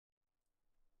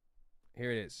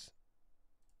Here it is.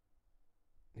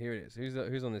 Here it is.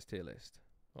 Who's on this tier list?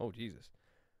 Oh, Jesus.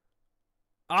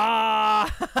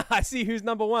 Ah, I see who's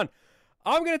number one.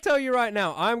 I'm going to tell you right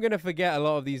now, I'm going to forget a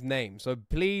lot of these names. So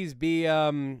please be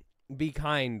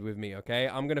kind with me, okay?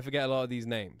 I'm going to forget a lot of these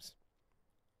names.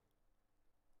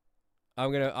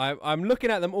 I'm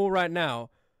looking at them all right now.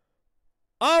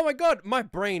 Oh my God, my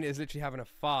brain is literally having a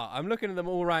fart. I'm looking at them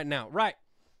all right now. Right.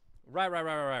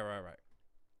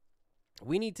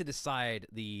 We need to decide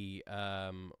the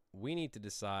we need to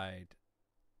decide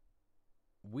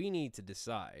who. We need to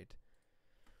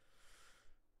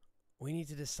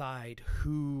decide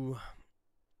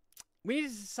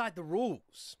the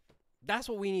rules. That's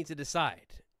what we need to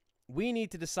decide. We need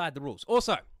to decide the rules.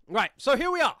 Also, right, so here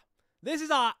we are. This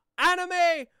is our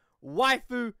anime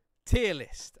waifu tier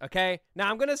list, okay?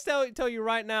 Now, I'm going to tell you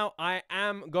right now, I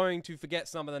am going to forget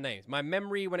some of the names. My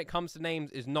memory when it comes to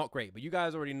names is not great, but you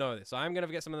guys already know this, so I'm going to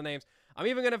forget some of the names. I'm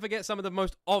even going to forget some of the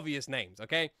most obvious names,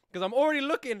 okay? Because I'm already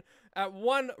looking at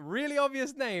one really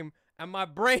obvious name, and my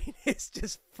brain is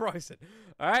just frozen,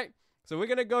 all right? So we're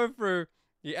going to go through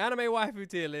the anime waifu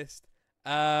tier list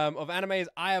of animes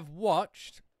I have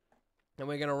watched, and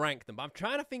we're going to rank them. But I'm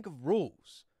trying to think of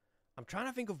rules. I'm trying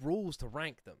to think of rules to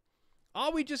rank them.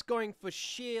 Are we just going for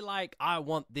sheer, like, I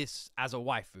want this as a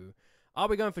waifu? Are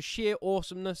we going for sheer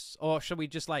awesomeness, or should we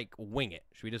just, like, wing it?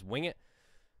 Should we just wing it?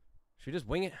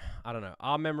 I don't know.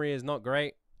 Our memory is not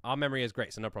great. Our memory is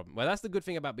great, so no problem. Well, that's the good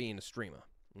thing about being a streamer.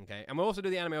 Okay, and we'll also do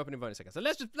the anime opening vote in a second. So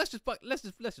let's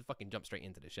just fucking jump straight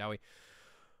into this, shall we?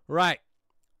 Right.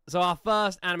 So our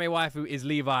first anime waifu is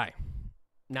Levi.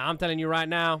 Now I'm telling you right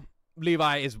now,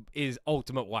 Levi is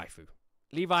ultimate waifu.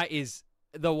 Levi is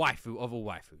the waifu of all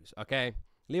waifus. Okay,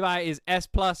 Levi is S++++.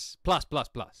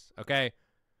 Okay,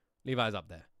 Levi's up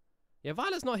there. Yeah,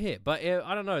 Violet's not here, but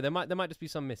I don't know. There might just be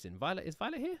some missing. Is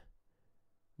Violet here?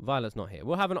 Violet's not here.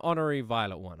 We'll have an honorary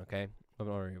Violet one. Okay, we'll have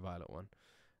an honorary Violet one.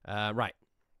 Right.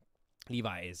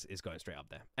 Levi is going straight up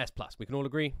there. S+. We can all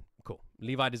agree? Cool.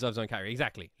 Levi deserves his own category.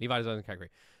 Exactly. Levi deserves his own category.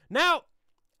 Now,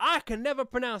 I can never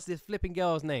pronounce this flipping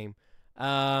girl's name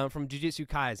from Jujutsu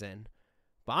Kaisen,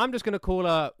 but I'm just going to call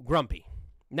her Grumpy.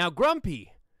 Now,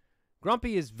 Grumpy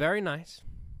is very nice,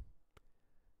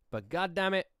 but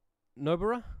goddammit,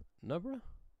 Nobara?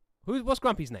 What's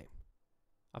Grumpy's name?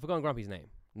 I've forgotten Grumpy's name.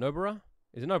 Nobara?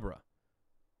 Is it Nobara?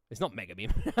 It's not Mega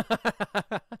Beam.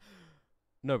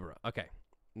 Nobara. Okay.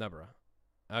 Nobara.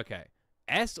 Okay.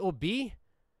 S or B?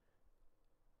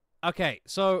 Okay,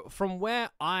 so from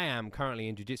where I am currently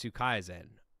in Jujutsu Kaisen,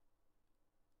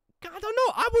 I don't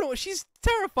know. I wouldn't. She's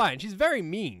terrifying. She's very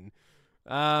mean.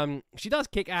 She does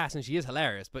kick ass and she is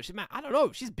hilarious, but man, I don't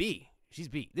know. She's B. She's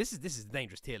B. This is a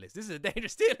dangerous tier list. This is a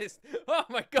dangerous tier list. Oh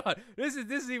my God. This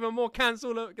is even more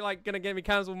cancel. Like gonna get me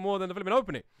cancelled more than the flipping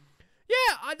opening.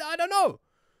 Yeah, I don't know.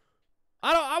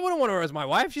 I wouldn't want her as my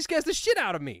wife. She scares the shit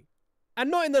out of me. And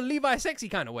not in the Levi sexy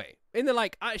kind of way. In the,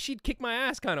 like, she'd kick my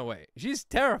ass kind of way. She's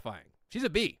terrifying. She's a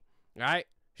B. All right?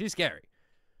 She's scary.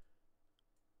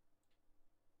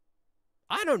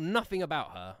 I know nothing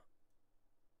about her.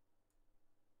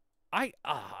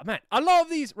 Man. A lot of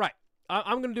these... Right.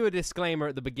 I'm going to do a disclaimer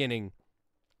at the beginning.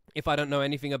 If I don't know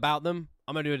anything about them,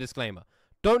 I'm going to do a disclaimer.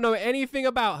 Don't know anything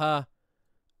about her.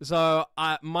 So,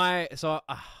 I'm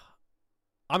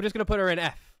just going to put her in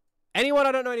F. Anyone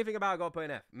I don't know anything about, I gotta put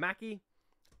in F. Maki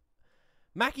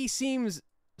seems...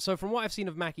 So from what I've seen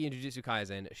of Maki in Jujutsu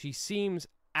Kaisen, she seems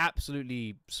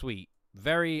absolutely sweet.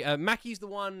 Very... Maki's the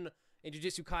one in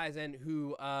Jujutsu Kaisen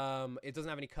who... it doesn't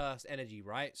have any cursed energy,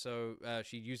 right? So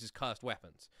she uses cursed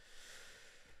weapons.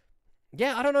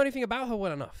 Yeah, I don't know anything about her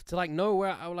well enough to, like, know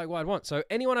where what I'd want. So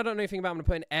anyone I don't know anything about, I'm gonna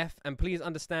put in F. And please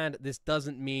understand, this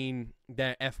doesn't mean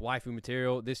they're F waifu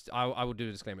material. This I will do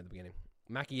a disclaimer at the beginning.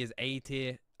 Maki is A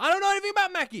tier. I don't know anything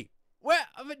about Maki. Where,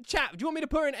 chat, do you want me to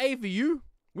put her in A for you?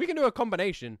 We can do a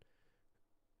combination.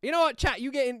 You know what, chat,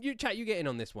 you get in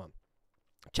on this one.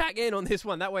 Chat, get in on this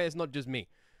one. That way it's not just me.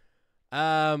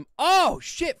 Oh,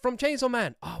 shit, from Chainsaw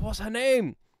Man. Oh, what's her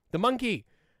name? The monkey.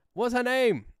 What's her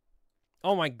name?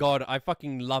 Oh, my God, I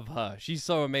fucking love her. She's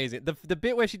so amazing. The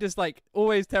bit where she just, like,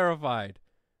 always terrified.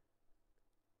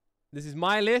 This is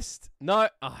my list? No.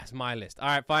 Oh, it's my list. All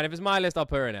right, fine. If it's my list, I'll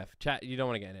put her in F. Chat, you don't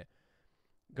want to get in it.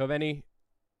 Goveni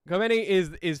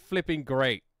is flipping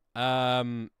great.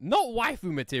 Not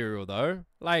waifu material, though.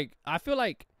 Like, I feel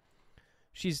like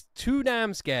she's too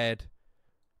damn scared.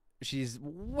 She's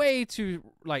way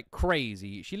too, like,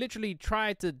 crazy. She literally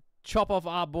tried to chop off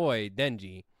our boy,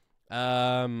 Denji.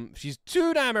 She's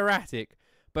too damn erratic.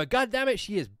 But goddammit,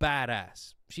 she is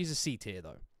badass. She's a C tier,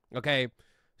 though. Okay?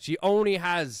 She only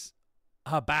has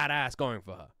her badass going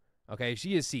for her. Okay?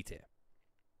 She is C tier.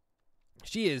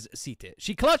 She is C tier.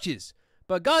 She clutches,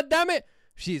 but god damn it,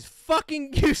 she's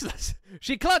fucking useless.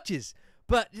 She clutches,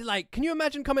 but like, can you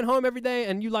imagine coming home every day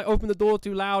and you like open the door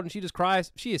too loud and she just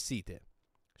cries? She is C tier.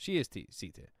 She is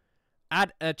C tier.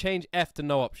 Add change F to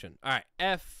no option. All right,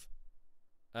 F.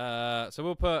 So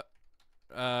we'll put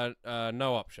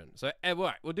no option. So all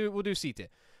right, we'll do C tier.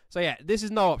 So yeah, this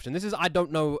is no option. This is I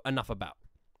don't know enough about.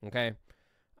 Okay.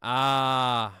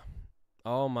 Oh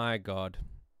my god.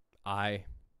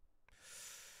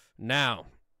 Now,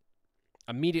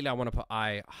 immediately I want to put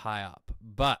I high up,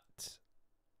 but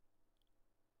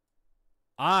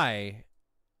I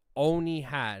only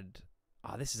had.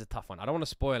 This is a tough one. I don't want to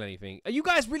spoil anything. Are you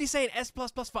guys really saying S++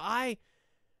 for I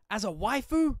as a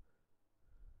waifu?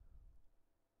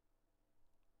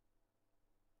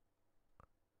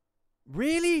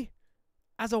 Really?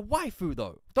 As a waifu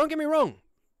though. Don't get me wrong.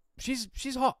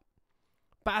 She's hot.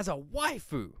 But as a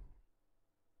waifu,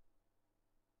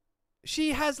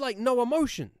 she has like no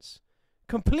emotions.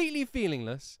 Completely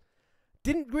feelingless.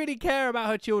 Didn't really care about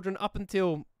her children up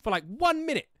until for like 1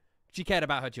 minute she cared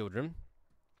about her children.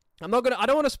 I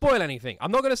don't want to spoil anything.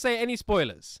 I'm not gonna say any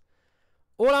spoilers.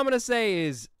 All I'm gonna say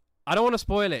is I don't want to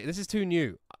spoil it. This is too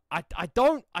new. I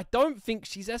don't think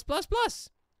she's S++.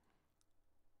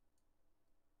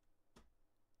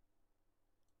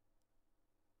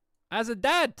 As a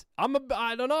dad, I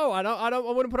don't know. I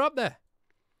wouldn't put her up there.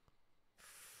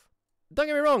 Don't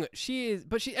get me wrong. She is,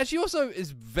 but she also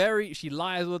is she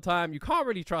lies all the time. You can't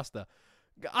really trust her.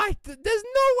 There's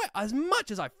no way, as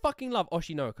much as I fucking love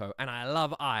Oshinoko and I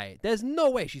love there's no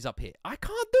way she's up here. I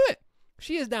can't do it.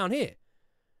 She is down here.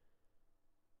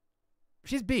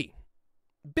 She's B.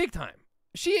 Big time.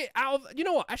 You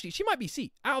know what? Actually, she might be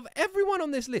C. Out of everyone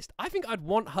on this list, I think I'd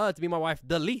want her to be my wife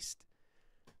the least.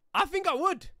 I think I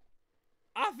would,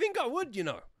 you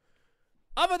know.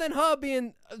 Other than her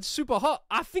being super hot,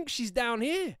 I think she's down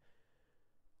here.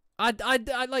 I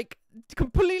like,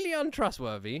 completely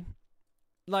untrustworthy.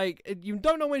 Like, you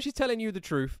don't know when she's telling you the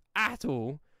truth at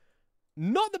all.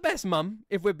 Not the best mum,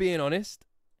 if we're being honest.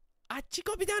 She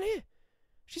got to be down here.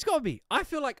 She's got to be. I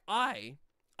feel like I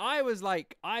is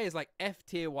like F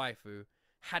tier waifu,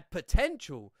 had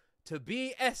potential to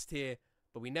be S tier,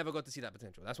 but we never got to see that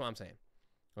potential. That's what I'm saying.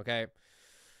 Okay.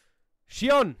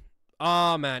 Shion.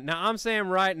 Oh, man. Now, I'm saying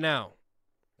right now.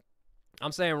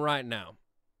 S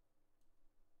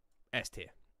tier.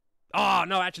 Oh,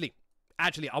 no, actually,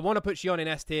 I want to put Shion in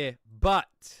S tier,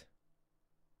 but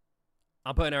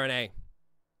I'm putting her in A.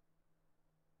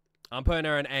 I'm putting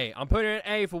her in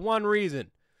A for one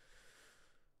reason.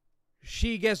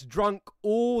 She gets drunk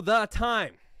all the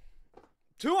time.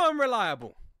 Too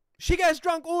unreliable. She gets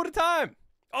drunk all the time.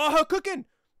 Oh, her cooking.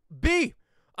 B.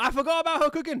 I forgot about her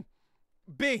cooking.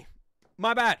 B.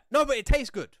 My bad. No, but it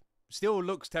tastes good. Still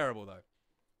looks terrible, though.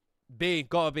 B.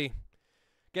 Gotta be.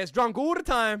 Gets drunk all the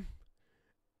time.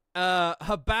 Her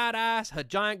badass, her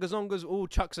giant gazongas all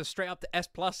chucks her straight up to S+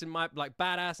 in my, like,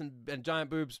 badass and giant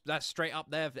boobs. That's straight up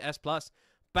there for S+.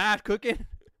 Bad cooking.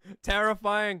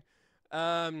 Terrifying.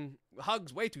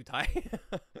 Hugs way too tight.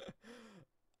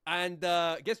 And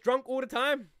gets drunk all the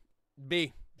time.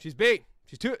 B. She's B.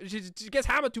 She gets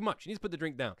hammered too much. She needs to put the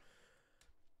drink down.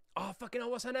 Oh, fucking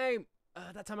hell, what's her name?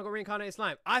 That time I got reincarnated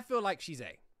slime. I feel like she's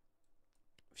A.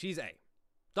 She's A.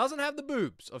 Doesn't have the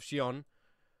boobs of Shion,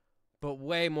 but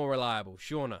way more reliable.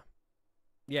 Shauna.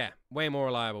 Yeah, way more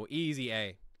reliable. Easy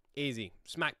A. Easy.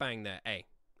 Smack bang there. A.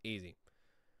 Easy.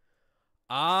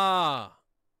 The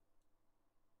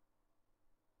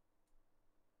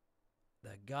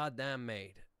goddamn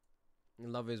maid.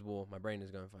 Love is war. My brain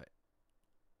is going to fight.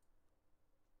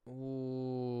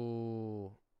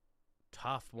 Ooh.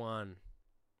 Tough one.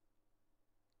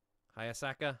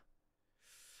 Hayasaka.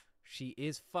 She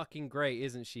is fucking great,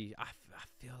 isn't she? I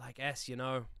feel like S, you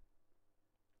know.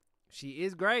 She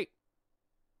is great.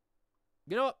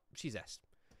 You know what? She's S.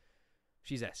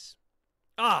 She's S.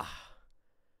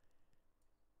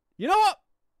 You know what?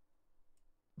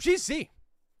 She's C.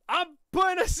 I'm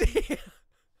putting a C.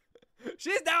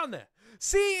 She's down there.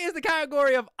 C is the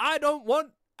category of I don't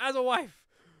want as a wife.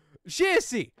 She is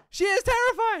C. She is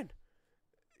terrifying.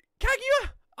 Kaguya?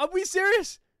 Are we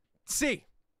serious? C.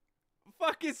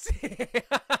 Fucking C.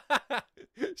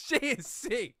 She is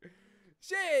C.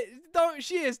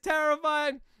 She is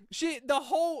terrifying.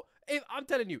 I'm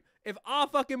telling you, if our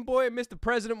fucking boy Mr.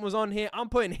 President was on here, I'm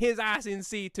putting his ass in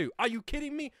C too. Are you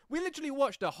kidding me? We literally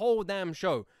watched a whole damn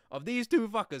show of these two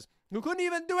fuckers who couldn't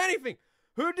even do anything.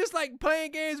 Who are just like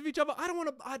playing games with each other. I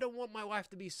don't want my wife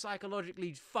to be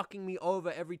psychologically fucking me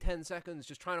over every 10 seconds,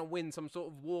 just trying to win some sort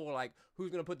of war, like who's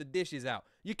gonna put the dishes out.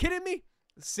 You kidding me?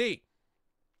 C.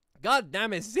 God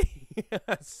damn it, C.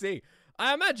 C.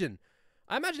 I imagine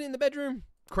in the bedroom,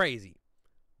 crazy,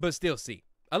 but still C.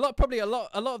 Probably a lot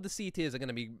of the C tiers are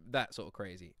gonna be that sort of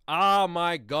crazy. Oh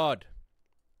my god.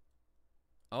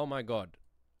 Oh my god.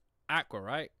 Aqua,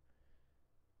 right?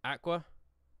 Aqua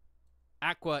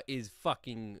is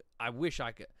fucking. I wish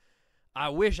I could.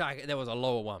 There was a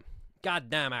lower one.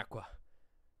 Goddamn Aqua.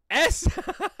 S.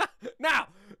 Now,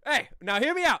 hey,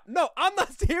 hear me out. No, I'm not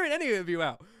hearing any of you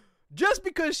out. Just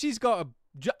because she's got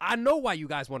I know why you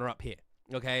guys want her up here,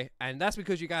 okay? And that's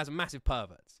because you guys are massive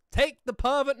perverts. Take the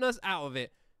pervertness out of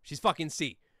it. She's fucking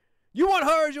C. You want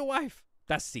her as your wife?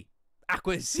 That's C.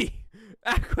 Aqua is C.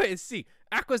 Aqua is C.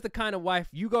 Aqua's the kind of wife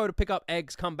you go to pick up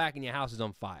eggs, come back, and your house is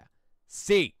on fire.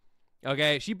 C.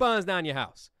 Okay? She burns down your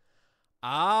house.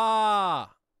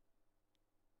 Ah.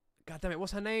 God damn it.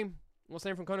 What's her name? What's her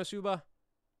name from Konosuba?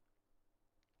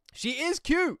 She is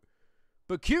cute.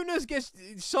 But cuteness gets...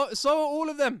 So are all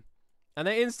of them. And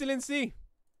they're still in C.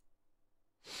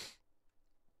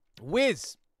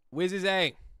 Wiz. Wiz is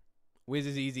A. Wiz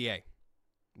is easy A.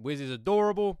 Wiz is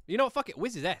adorable. You know what? Fuck it.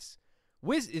 Wiz is S.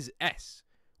 Wiz is S.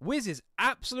 Wiz is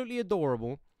absolutely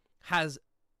adorable. Has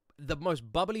the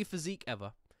most bubbly physique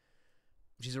ever.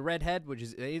 She's a redhead, which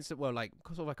is instant, well, like,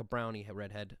 sort of like a brownie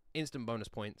redhead. Instant bonus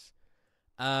points.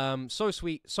 So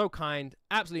sweet, so kind,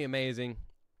 absolutely amazing.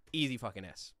 Easy fucking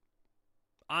S.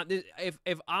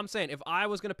 If I'm saying, if I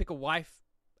was gonna pick a wife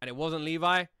and it wasn't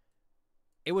Levi,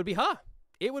 it would be her.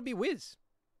 It would be Wiz.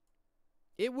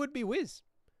 It would be Wiz.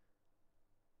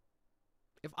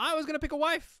 If I was gonna pick a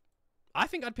wife, I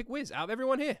think I'd pick Wiz out of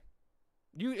everyone here.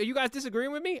 Are you guys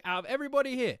disagreeing with me? Out of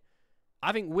everybody here,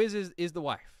 I think Wiz is the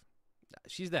wife.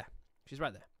 She's there. She's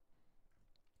right there.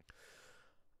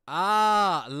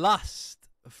 Ah, Lust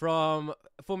from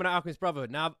Fullmetal Alchemist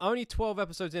Brotherhood. Now, I'm only 12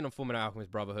 episodes in on Fullmetal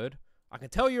Alchemist Brotherhood. I can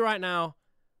tell you right now,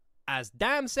 as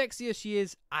damn sexy as she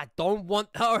is, I don't want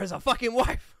her as a fucking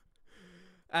wife.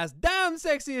 As damn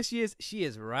sexy as she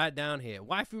is right down here.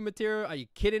 Waifu material, are you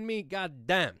kidding me? God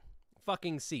damn.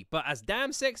 Fucking C. But as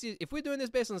damn sexy, if we're doing this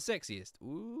based on sexiest,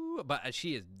 ooh, but as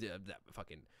she is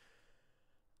fucking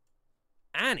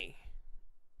Annie.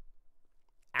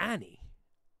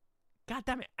 God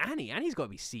damn it, Annie. Annie's got to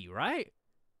be C, right?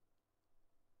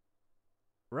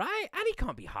 Right? Annie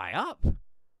can't be high up.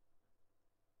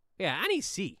 Yeah, Annie's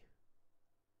C.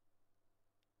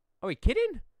 Are we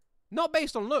kidding? Not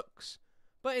based on looks.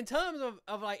 But in terms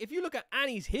of like, if you look at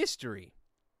Annie's history,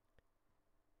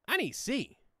 Annie's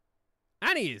C.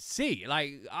 Annie is C.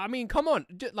 Like, I mean, come on.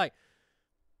 Like,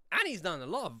 Annie's done a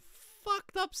lot of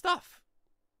fucked up stuff.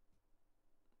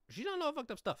 She's done a lot of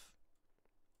fucked up stuff.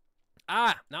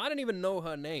 Ah, now I don't even know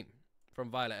her name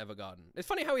from Violet Evergarden. It's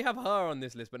funny how we have her on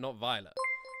this list, but not Violet.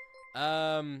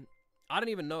 I don't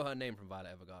even know her name from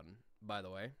Violet Evergarden, by the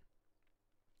way.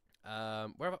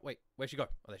 Where'd she go?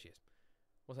 Oh, there she is.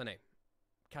 What's her name?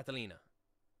 Catalina.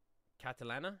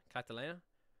 Catalina?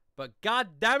 But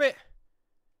god damn it,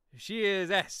 she is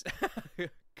S.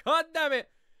 God damn it,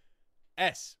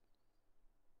 S.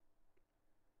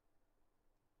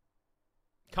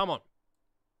 Come on.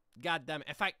 God damn it.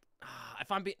 In fact,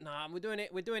 if I'm being... Nah, we're doing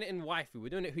it in waifu. We're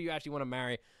doing it who you actually want to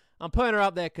marry. I'm putting her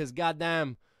up there because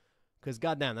goddamn,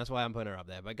 that's why I'm putting her up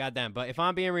there. But goddamn, but if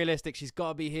I'm being realistic, she's got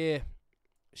to be here.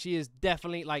 She is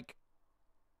definitely like...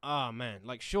 Oh, man.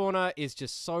 Like, Shauna is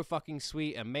just so fucking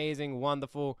sweet, amazing,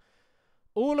 wonderful.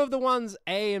 All of the ones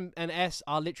A and S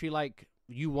are literally like,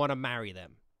 you want to marry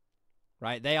them.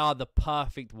 Right? They are the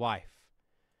perfect wife.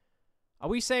 Are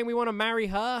we saying we want to marry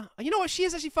her? You know what? She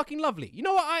is actually fucking lovely. You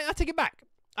know what? I take it back.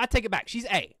 I take it back. She's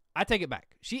A. I take it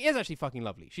back. She is actually fucking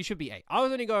lovely. She should be A. I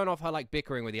was only going off her, like,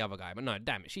 bickering with the other guy. But no,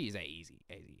 damn it. She is A. Easy.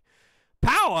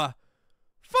 Power?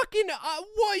 Fucking,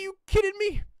 what are you kidding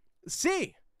me?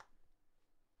 C.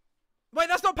 Wait,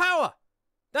 that's not Power.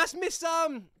 That's Miss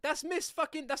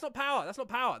fucking, that's not Power. That's not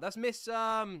Power. That's Miss,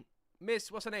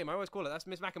 what's her name? I always call her. That's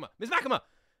Miss Makima. Miss Makima.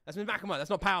 That's Miss Makima. That's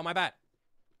not Power. My bad.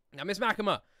 Now, Miss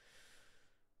Makima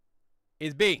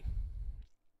is B.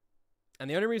 And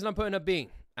the only reason I'm putting her B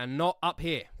and not up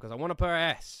here, because I want to put her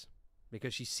S,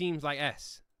 because she seems like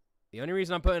S. The only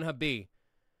reason I'm putting her B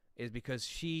is because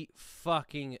she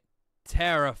fucking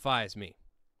terrifies me.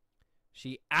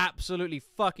 She absolutely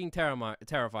fucking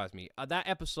terrifies me. That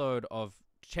episode of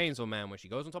Chainsaw Man when she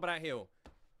goes on top of that hill.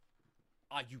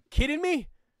 Are you kidding me?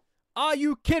 Are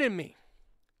you kidding me?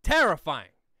 Terrifying.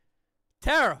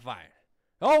 Terrifying.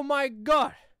 Oh my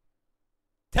God.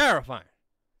 Terrifying.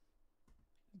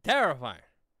 Terrifying.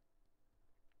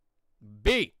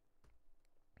 B.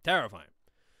 Terrifying.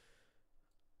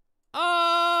 You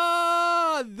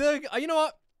know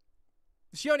what?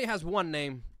 She only has one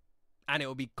name, and it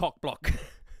will be Cockblock.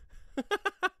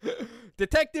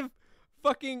 Detective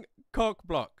fucking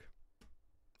Cockblock.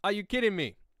 Are you kidding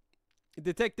me?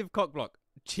 Detective Cockblock.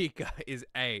 Chica is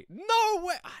A. No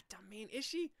way. I mean, is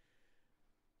she?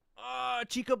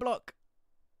 Chica Block.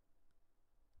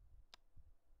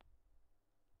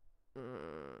 I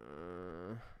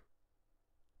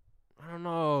don't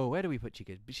know. Where do we put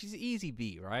Chica? But she's easy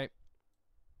B, right?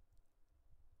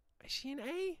 Is she an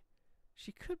A?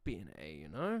 She could be an A, you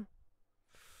know?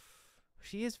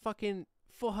 She is fucking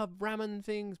for her ramen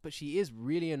things, but she is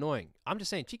really annoying. I'm just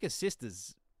saying, Chica's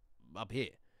sister's up here.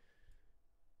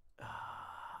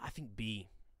 I think B.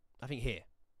 I think here.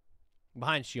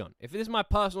 Behind Shion. If this is my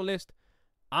personal list,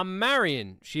 I'm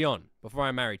marrying Shion before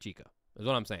I marry Chica. That's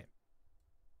what I'm saying.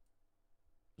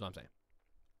 That's what I'm saying.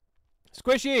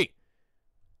 Squishy!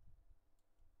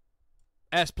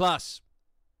 S+.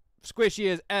 Squishy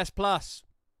is S+.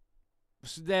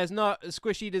 There's no...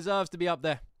 Squishy deserves to be up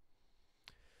there.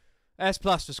 S+ for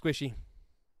Squishy.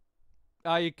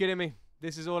 Are you kidding me?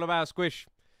 This is all about Squish.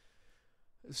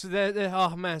 So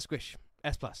oh man, Squish.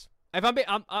 S+. If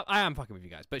I am fucking with you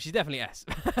guys, but she's definitely S.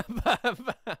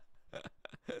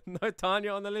 No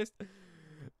Tanya on the list.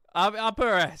 I'll put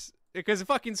her S because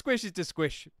fucking Squish is just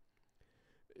Squish.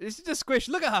 It's just Squish.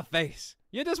 Look at her face.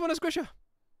 You just want to squish her.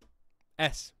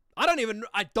 S. I don't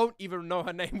even know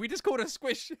her name. We just called her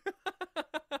Squish.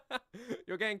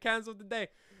 You're getting cancelled today.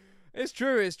 It's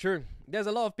true. It's true. There's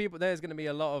a lot of people. There's gonna be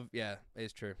a lot of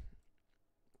It's true.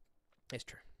 It's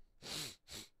true.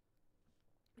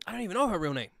 I don't even know her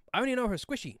real name. I only know her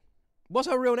Squishy. What's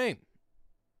her real name?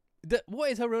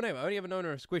 What is her real name? I only ever known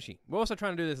her as Squishy. We're also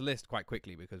trying to do this list quite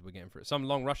quickly because we're getting through it. Some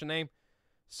long Russian name.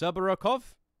 Serbarakov?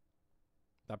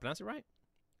 Did I pronounce it right?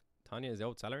 Tanya is the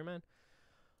old salaryman.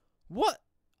 What?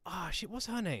 Shit, what's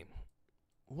her name?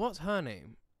 What's her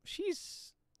name? She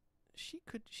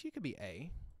could be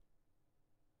A.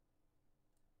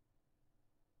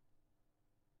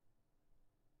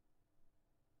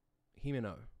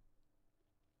 Himeno.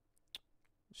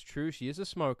 It's true, she is a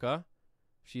smoker.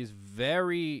 She is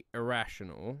very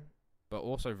irrational, but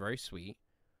also very sweet.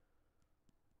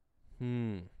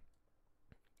 Ooh,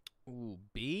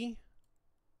 B?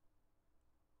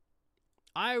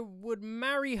 I would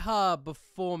marry her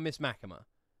before Miss Makima.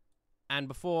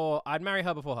 I'd marry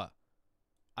her before her.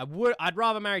 I'd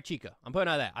rather marry Chica. I'm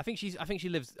putting her there. I think she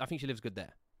lives good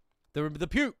there. The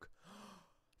puke.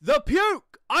 The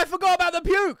puke! I forgot about the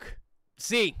puke!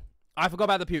 C. I forgot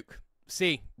about the puke.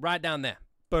 C. Right down there.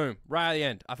 Boom. Right at the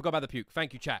end. I forgot about the puke.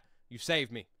 Thank you, chat. You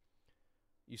saved me.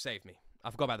 You saved me. I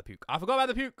forgot about the puke. I forgot about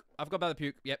the puke. I forgot about the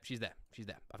puke. Yep, she's there. She's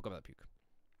there. I forgot about the puke.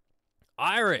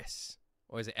 Iris.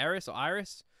 Or is it Eris or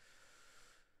Iris?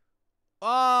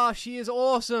 Oh, she is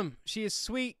awesome. She is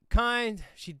sweet, kind.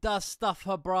 She does stuff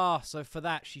her bra. So for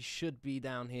that, she should be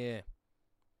down here.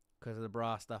 Because of the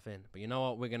bra stuffing. But you know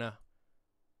what? We're going to...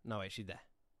 No, wait, she's there.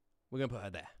 We're going to put her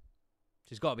there.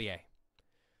 She's got to be A.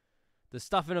 The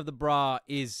stuffing of the bra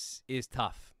is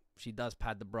tough. She does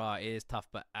pad the bra. It is tough,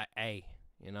 but at A.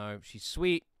 You know, she's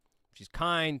sweet. She's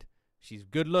kind. She's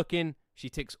good looking. She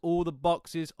ticks all the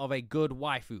boxes of a good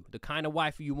waifu. The kind of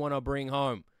waifu you want to bring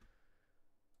home.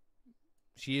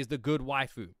 She is the good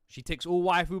waifu. She ticks all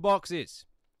waifu boxes.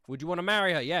 Would you want to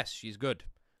marry her? Yes, she's good.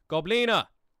 Goblina.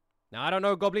 Now, I don't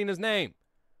know Goblina's name.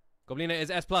 Goblina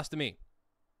is S+ to me.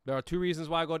 There are two reasons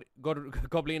why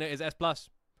Goblina is S+.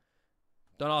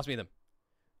 Don't ask me them.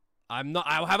 I have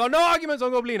no arguments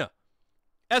on Goblina.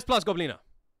 S+ Goblina.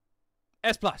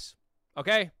 S+.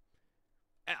 Okay?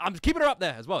 I'm keeping her up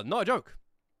there as well. Not a joke.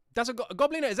 That's a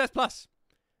Goblina is S+.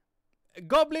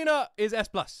 Goblina is S+.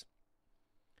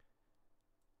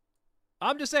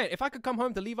 I'm just saying, if I could come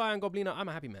home to Levi and Goblina, I'm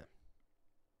a happy man.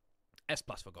 S+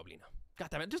 for Goblina. God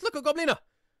damn it. Just look at Goblina.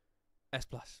 S+.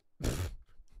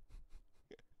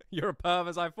 You're a perv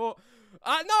as I thought.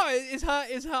 No, it's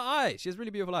her eyes. She has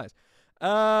really beautiful eyes.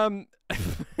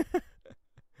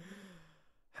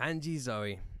 Hanji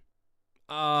Zoe.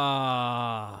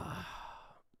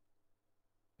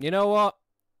 You know what?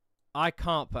 I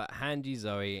can't put Hanji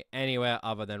Zoe anywhere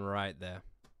other than right there.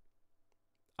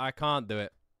 I can't do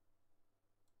it.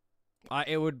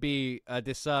 It would be a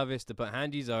disservice to put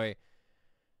Hanji Zoe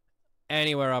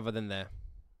anywhere other than there.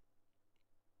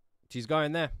 She's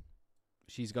going there.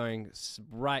 She's going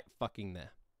right fucking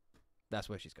there. That's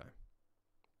where she's going.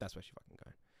 That's where she's fucking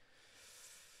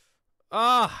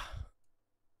going.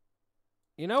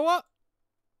 You know what?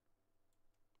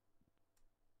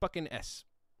 Fucking S.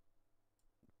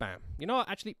 Bam. You know what?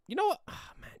 Actually, you know what?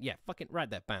 Man. Yeah, fucking right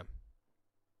there. Bam.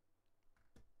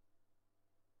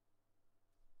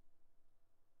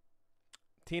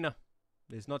 Tina.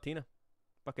 There's not Tina.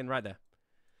 Fucking right there.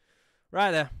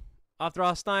 Right there. After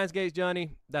our Steins Gate's journey,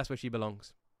 that's where she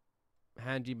belongs.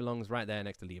 Hanji belongs right there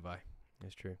next to Levi.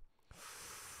 It's true.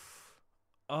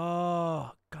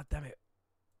 Oh, god damn it.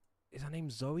 Is her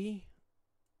name Zoe?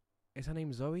 Is her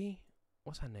name Zoe?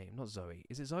 What's her name? Not Zoe.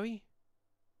 Is it Zoe?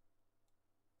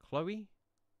 Chloe?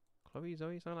 Chloe,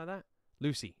 Zoe, something like that?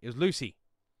 Lucy. It was Lucy.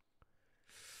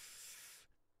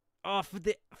 Oh, for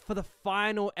the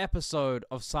final episode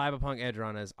of Cyberpunk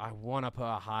Edgerunners, I want to put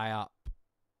her high up.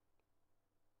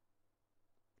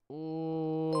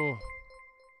 Ooh.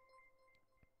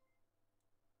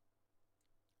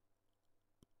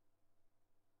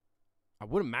 I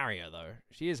wouldn't marry her, though.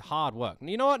 She is hard work.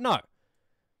 You know what? No.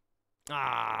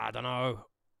 I don't know.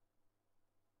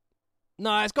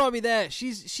 No, it's got to be there.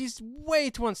 She's way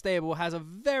too unstable, has a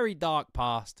very dark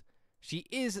past. She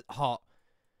is hot,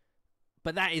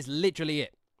 but that is literally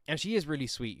it. And she is really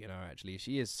sweet, you know, actually.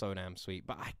 She is so damn sweet,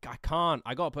 but I can't.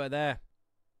 I got to put her there.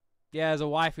 Yeah, as a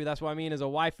waifu, that's what I mean. As a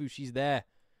waifu, she's there.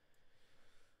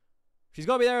 She's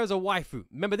got to be there as a waifu.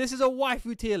 Remember, this is a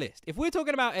waifu tier list. If we're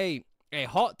talking about a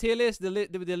hot tier list, the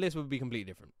list would be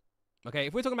completely different. Okay,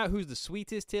 if we're talking about who's the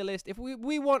sweetest tier list, if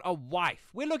we want a wife,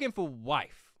 we're looking for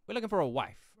wife. We're looking for a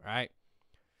wife, right?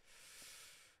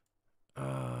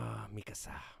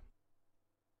 Mikasa.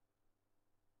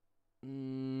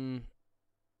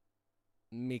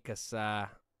 Mikasa.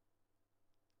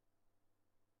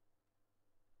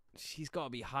 She's got to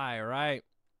be high, right?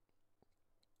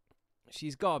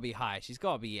 She's got to be high. She's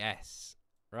got to be S,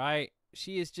 right?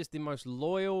 She is just the most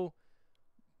loyal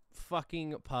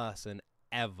fucking person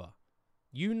ever.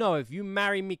 You know, if you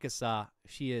marry Mikasa,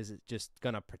 she is just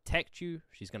gonna protect you.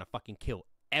 She's gonna fucking kill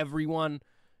everyone.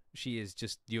 She is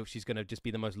just, she's gonna just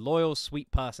be the most loyal, sweet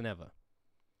person ever.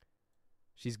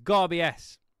 She's gotta be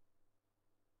S.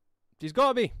 She's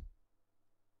gotta be.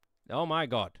 Oh my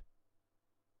god.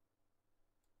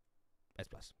 S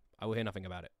plus. I will hear nothing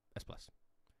about it. S plus.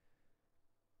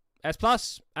 S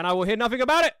plus, and I will hear nothing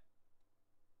about it.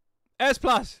 S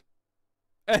plus.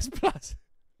 S plus.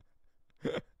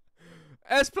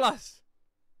 S plus.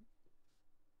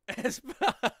 S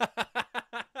plus.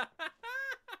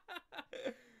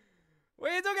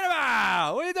 What are you talking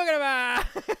about? What are you talking about?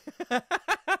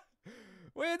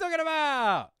 What are you talking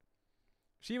about?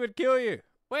 She would kill you.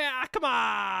 Wait, come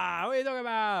on. What are you talking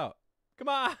about? Come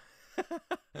on.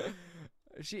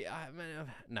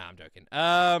 Nah, I'm joking.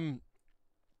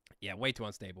 Yeah, way too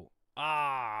unstable.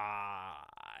 Yeah.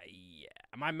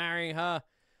 Am I marrying her?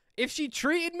 If she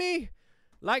treated me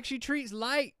like she treats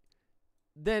Light,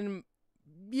 then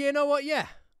you know what? Yeah.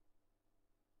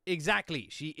 Exactly.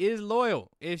 She is loyal.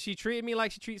 If she treated me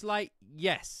like she treats Light,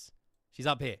 yes. She's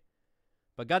up here.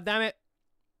 But goddamn it,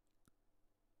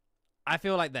 I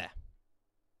feel like there.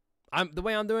 The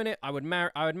way I'm doing it, I would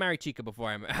marry Chica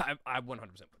before I 100% would.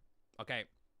 Okay.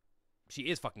 She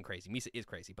is fucking crazy. Misa is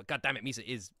crazy. But goddamn it, Misa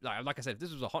is like I said, if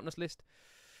this was a hotness list,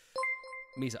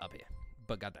 Misa up here.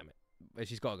 But goddamn it.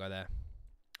 She's gotta go there.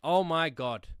 Oh my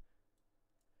god.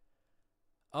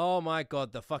 Oh my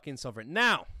god, the fucking sovereign.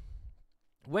 Now,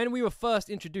 when we were first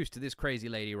introduced to this crazy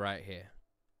lady right here,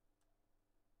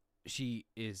 she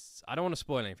is, I don't want to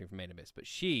spoil anything from Maiden Abyss, but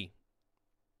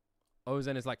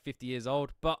Ozen is like 50 years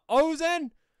old, but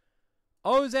Ozen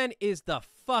is the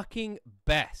fucking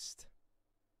best.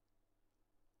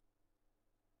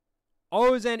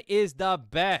 Ozen is the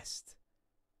best.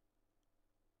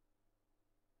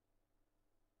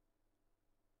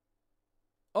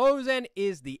 Ozen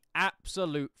is the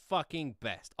absolute fucking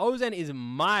best. Ozen is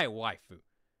my waifu.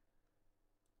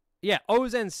 Yeah,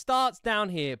 Ozen starts down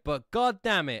here, but god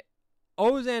damn it,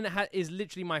 Ozen is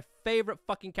literally my favorite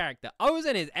fucking character.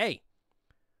 Ozen is A.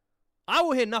 I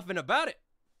will hear nothing about it.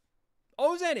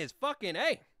 Ozen is fucking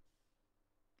A.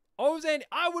 Ozen,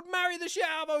 I would marry the shit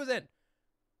out of Ozen.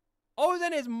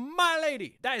 Ozen is my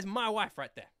lady. That is my wife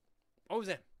right there.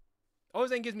 Ozen.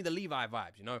 Ozen gives me the Levi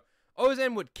vibes, you know.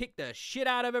 Ozen would kick the shit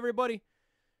out of everybody.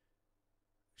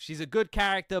 She's a good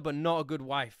character, but not a good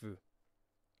waifu.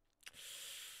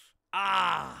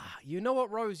 You know what,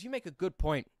 Rose? You make a good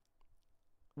point.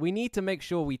 We need to make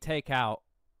sure we take out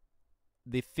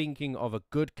the thinking of a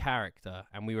good character,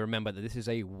 and we remember that this is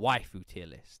a waifu tier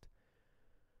list.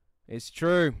 It's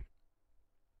true.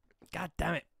 God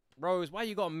damn it. Rose, why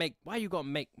you gotta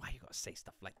say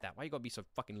stuff like that? Why you gotta be so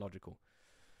fucking logical?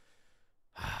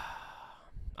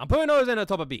 I'm putting Ozen at the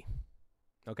top of B.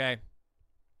 Okay?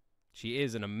 She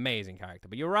is an amazing character.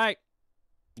 But you're right.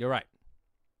 You're right.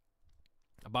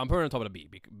 But I'm putting her on top of the B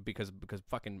because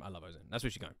fucking I love Ozen. That's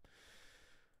where she's going.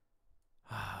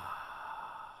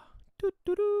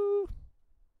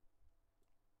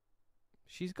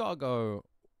 She's gotta go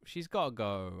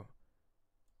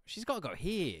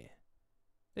here.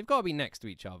 They've got to be next to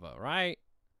each other, right?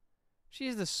 She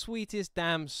is the sweetest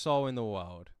damn soul in the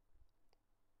world.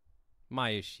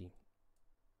 My is she?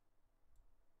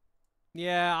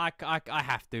 Yeah, I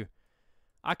have to.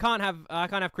 I can't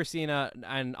have Christina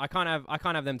and I can't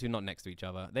have them two not next to each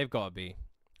other. They've got to be.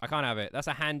 I can't have it. That's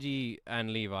a Hanji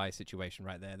and Levi situation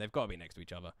right there. They've got to be next to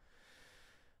each other.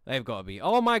 They've got to be.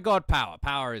 Oh my god, Power.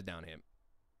 Power is down here.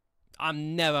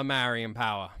 I'm never marrying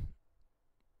Power.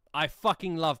 I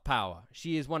fucking love Power.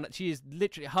 She is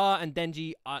literally, her and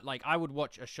Denji, like, I would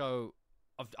watch a show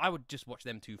I would just watch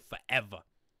them two forever.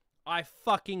 I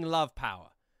fucking love Power.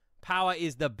 Power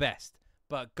is the best.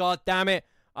 But god damn it,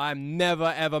 I'm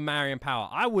never ever marrying Power.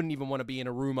 I wouldn't even want to be in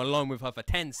a room alone with her for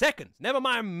 10 seconds. Never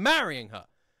mind marrying her.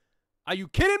 Are you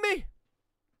kidding me?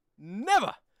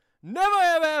 Never. Never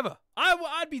ever ever.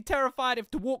 I'd be terrified if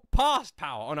to walk past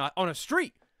Power on a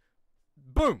street.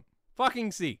 Boom.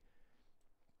 Fucking see.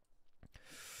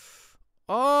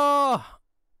 Oh.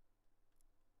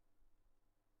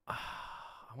 I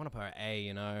want to put her A,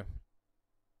 you know.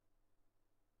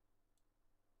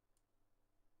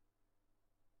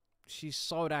 She's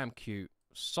so damn cute.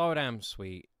 So damn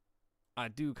sweet. I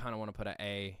do kind of want to put her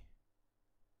A.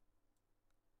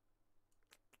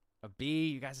 A B.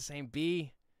 You guys are saying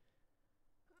B?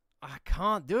 I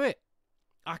can't do it.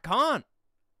 I can't.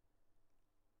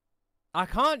 I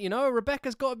can't, you know.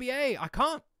 Rebecca's got to be A. I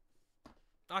can't.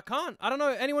 I can't. I don't know.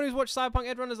 Anyone who's watched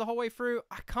Cyberpunk Edgerunners the whole way through,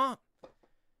 I can't.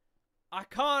 I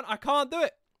can't do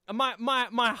it.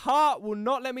 My heart will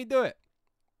not let me do it.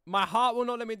 My heart will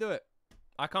not let me do it.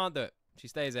 I can't do it. She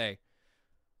stays A.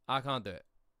 I can't do it.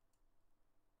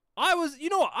 You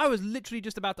know what? I was literally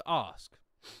just about to ask.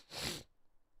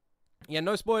 Yeah,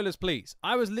 no spoilers, please.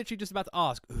 I was literally just about to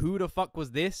ask, who the fuck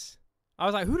was this? I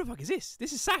was like, who the fuck is this?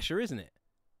 This is Sasha, isn't it?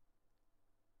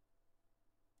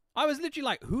 I was literally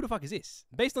like, who the fuck is this?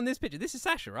 Based on this picture, this is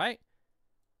Sasha, right?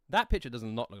 That picture does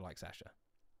not look like Sasha.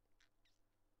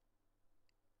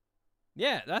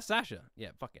 Yeah, that's Sasha. Yeah,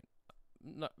 fuck it.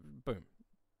 No, boom.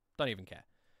 Don't even care.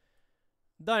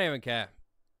 Don't even care.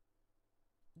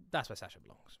 That's where Sasha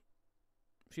belongs.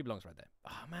 She belongs right there.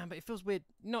 Oh, man, but it feels weird.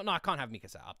 No, I can't have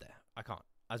Mikasa up there. I can't.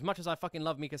 As much as I fucking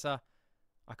love Mikasa,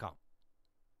 I can't.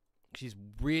 She's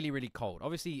really, really cold.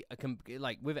 Obviously,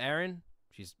 like, with Eren,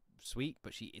 she's sweet,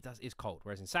 but is cold.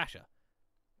 Whereas in Sasha's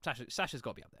got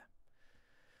to be up there.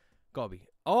 Got to be.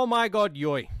 Oh, my God,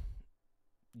 Yoi.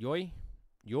 Yoi?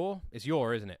 Yor? It's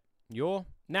Yor, isn't it? Yor?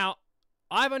 Now,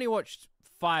 I've only watched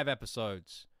 5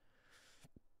 episodes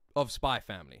of Spy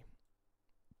Family.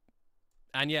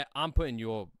 And yet, I'm putting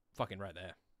Yor fucking right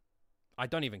there. I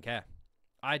don't even care.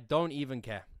 I don't even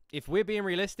care. If we're being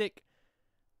realistic,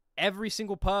 every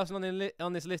single person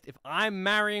on this list, if I'm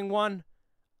marrying one,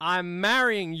 I'm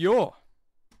marrying Yor.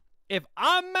 If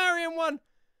I'm marrying one,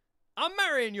 I'm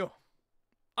marrying Yor.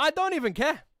 I don't even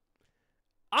care.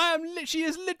 She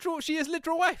is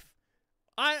literal wife.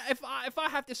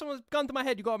 If someone's gun to my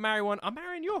head, you gotta marry one, I'm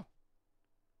marrying Yor.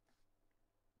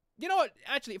 You know what?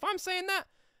 Actually, if I'm saying that,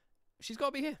 she's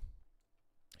gotta be here.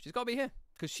 She's gotta be here.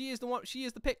 Because she is the one, she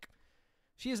is the pick.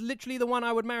 She is literally the one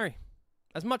I would marry.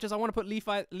 As much as I want to put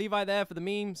Levi there for the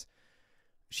memes,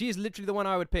 she is literally the one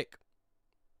I would pick.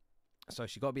 So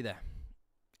she gotta be there.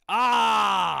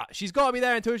 She's gotta be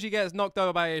there until she gets knocked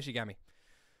over by Ishigami.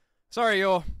 Sorry,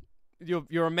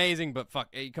 you're amazing, but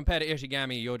fuck, compared to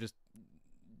Ishigami, you're just...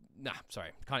 Nah, sorry.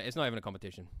 It's not even a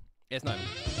competition. It's not even...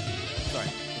 Sorry,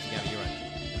 Ishigami, you're right.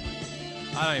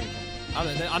 I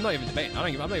don't even care. I'm not even debating.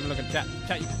 I'm not even looking at chat.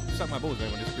 Chat, you can suck my balls if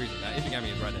anyone disagrees with that.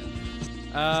 Ishigami is right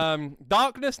there.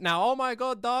 Darkness. Now, oh my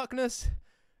god, Darkness.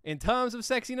 In terms of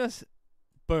sexiness,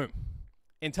 boom.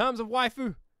 In terms of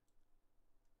waifu,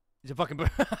 it's a fucking boom.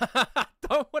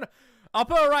 I'll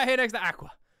put her right here next to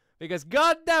Aqua. Because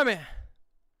god damn it.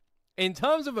 In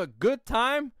terms of a good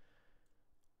time,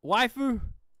 waifu.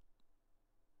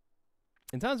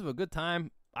 In terms of a good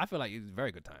time, I feel like it's a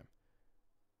very good time.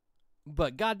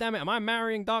 But god damn it, am I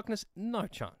marrying Darkness? No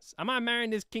chance. Am I marrying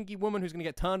this kinky woman who's gonna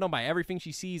get turned on by everything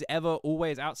she sees ever,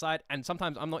 always outside, and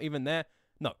sometimes I'm not even there?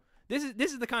 No. This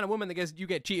is the kind of woman that you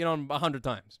get cheated on 100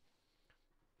 times.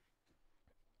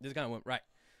 This kind of woman, right?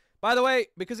 By the way,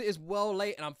 because it is well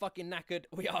late and I'm fucking knackered,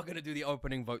 we are gonna do the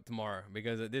opening vote tomorrow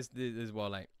because this is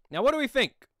well late. Now, what do we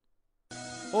think?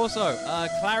 Also,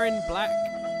 Clarin Black.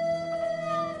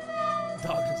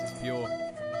 Darkness is pure.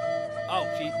 Oh,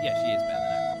 she is better than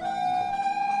that.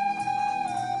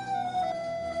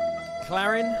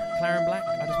 Clarin Black,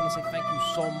 I just want to say thank you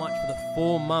so much for the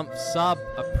 4-month sub.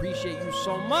 Appreciate you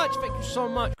so much. Thank you so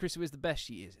much. Chrissy is the best.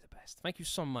 She is the best. West. Thank you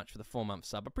so much for the 4-month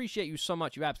sub. Appreciate you so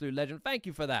much, you absolute legend. Thank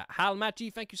you for that. Hal Machi,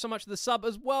 thank you so much for the sub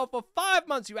as well for 5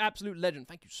 months, you absolute legend.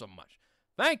 Thank you so much.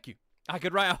 Thank you. I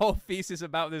could write a whole thesis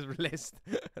about this list.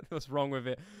 What's wrong with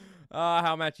it?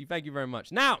 Hal Machi, thank you very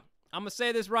much. Now, I'm going to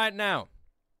say this right now.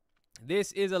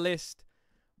 This is a list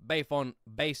based on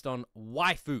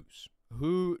waifus.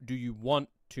 Who do you want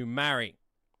to marry?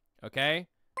 Okay?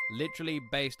 Literally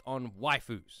based on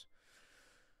waifus.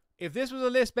 If this was a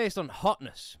list based on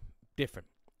hotness, different.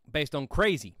 Based on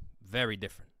crazy, very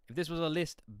different. If this was a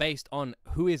list based on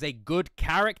who is a good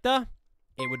character,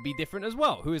 it would be different as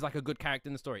well. Who is like a good character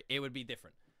in the story, it would be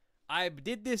different. I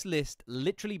did this list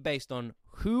literally based on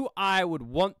who I would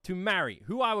want to marry,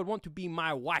 who I would want to be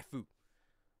my waifu.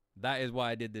 That is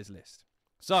why I did this list.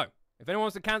 So, if anyone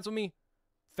wants to cancel me,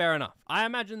 fair enough. I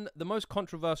imagine the most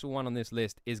controversial one on this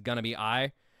list is gonna be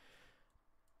I.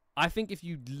 I think if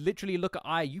you literally look at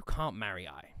I, you can't marry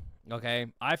I. Okay?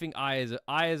 I think I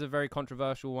is a very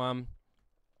controversial one.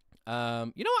 You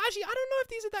know what? Actually, I don't know if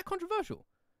these are that controversial.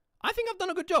 I think I've done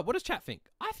a good job. What does chat think?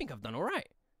 I think I've done all right.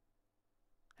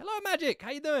 Hello, Magic.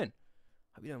 How you doing?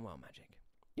 Hope you're doing well, Magic.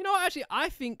 You know what? Actually, I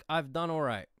think I've done all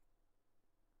right.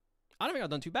 I don't think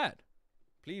I've done too bad.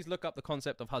 Please look up the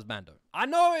concept of husbando. I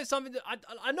know it's something that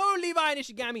I know Levi and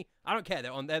Ishigami. I don't care.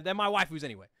 They're my waifus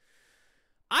anyway.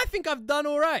 I think I've done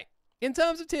all right. In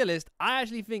terms of tier list, I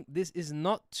actually think this is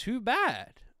not too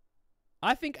bad.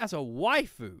 I think as a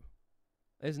waifu,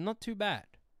 it's not too bad.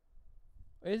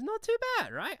 It's not too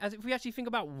bad, right? As if we actually think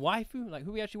about waifu, like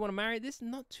who we actually want to marry, this is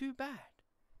not too bad.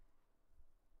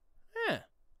 Yeah.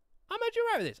 I'm actually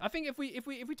right with this. I think if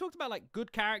we talked about like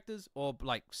good characters or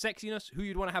like sexiness, who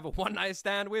you'd want to have a one-night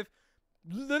stand with,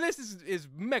 the list is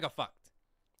mega fucked.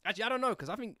 Actually, I don't know, because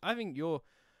I think your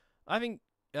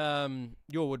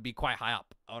would be quite high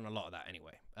up on a lot of that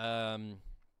anyway.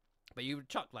 But you would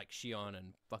chuck like Shion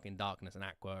and fucking Darkness and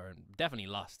Aqua and definitely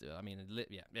Lust. I mean,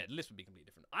 yeah, the list would be completely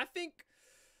different. I think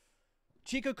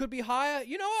Chica could be higher.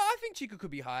 You know what? I think Chica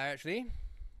could be higher, actually.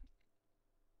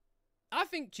 I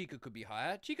think Chica could be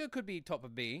higher. Chica could be top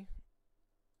of B.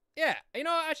 Yeah, you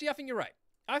know, actually, I think you're right.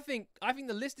 I think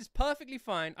the list is perfectly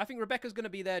fine. I think Rebecca's going to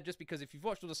be there just because if you've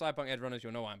watched all the Cyberpunk Edge Runners,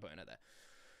 you'll know why I'm putting her there.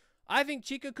 I think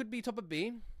Chica could be top of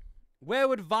B. Where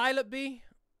would Violet be?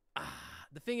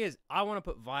 The thing is, I want to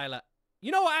put Violet.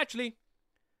 You know what, actually?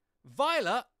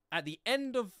 Violet, at the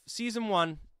end of Season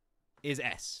 1, is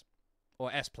S. Or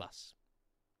S+.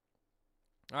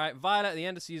 Alright, Violet at the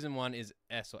end of Season 1 is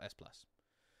S or S+.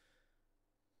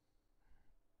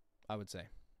 I would say.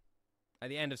 At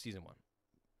the end of Season 1.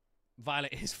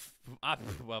 Violet is...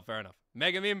 well, fair enough.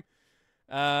 Megamim.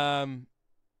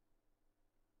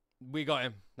 We got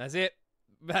him. That's it.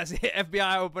 That's it.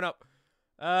 FBI, open up.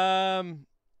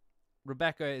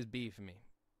 Rebecca is B for me.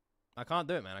 I can't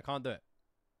do it, man. I can't do it.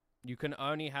 You can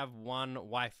only have one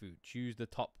waifu. Choose the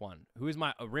top one. Who is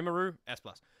my... Rimuru? S+.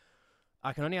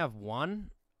 I can only have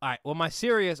one? Alright, well, my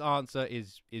serious answer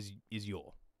is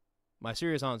your. My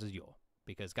serious answer is your.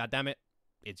 Because, goddammit,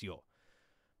 it's your.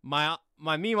 My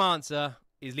meme answer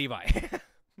is Levi.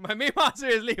 My meme answer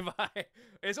is Levi.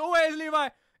 It's always Levi.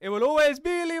 It will always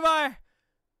be Levi.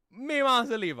 Meme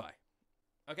answer Levi.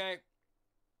 Okay?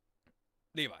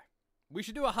 Levi. We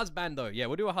should do a husbando. Yeah,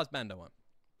 we'll do a husbando one.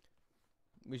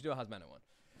 We should do a husbando one.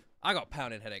 I got a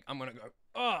pounding headache. I'm going to go.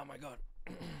 Oh, my God.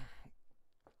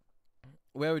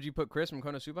 Where would you put Chris from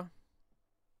Konosuba?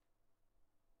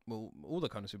 Well, all the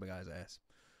Konosuba guys are S.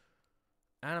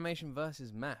 Animation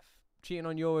versus math. Cheating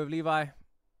on Yor with Levi.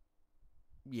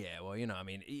 Yeah, well, you know, I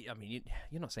mean,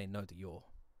 you're not saying no to Yor.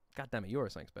 God damn it, Yor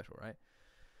is something special, right?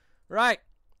 Right,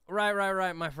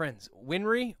 my friends.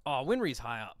 Winry? Oh, Winry's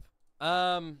high up.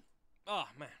 Oh,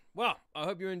 man. Well, I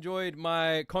hope you enjoyed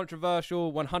my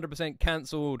controversial, 100%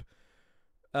 cancelled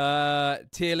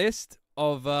tier list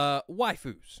of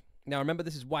waifus. Now, remember,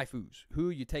 this is waifus. Who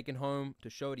are you taking home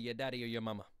to show to your daddy or your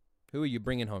mama? Who are you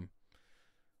bringing home?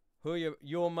 Who are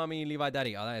your mummy, Levi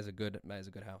daddy? Oh, that is a good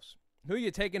house. Who are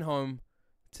you taking home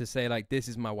to say, like, this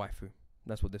is my waifu?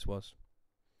 That's what this was.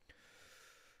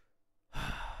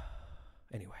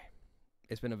 Anyway,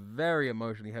 it's been a very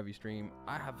emotionally heavy stream.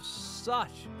 I have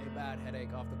such a bad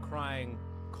headache after crying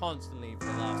constantly for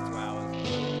the last 2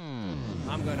 hours.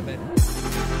 I'm going to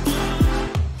bed.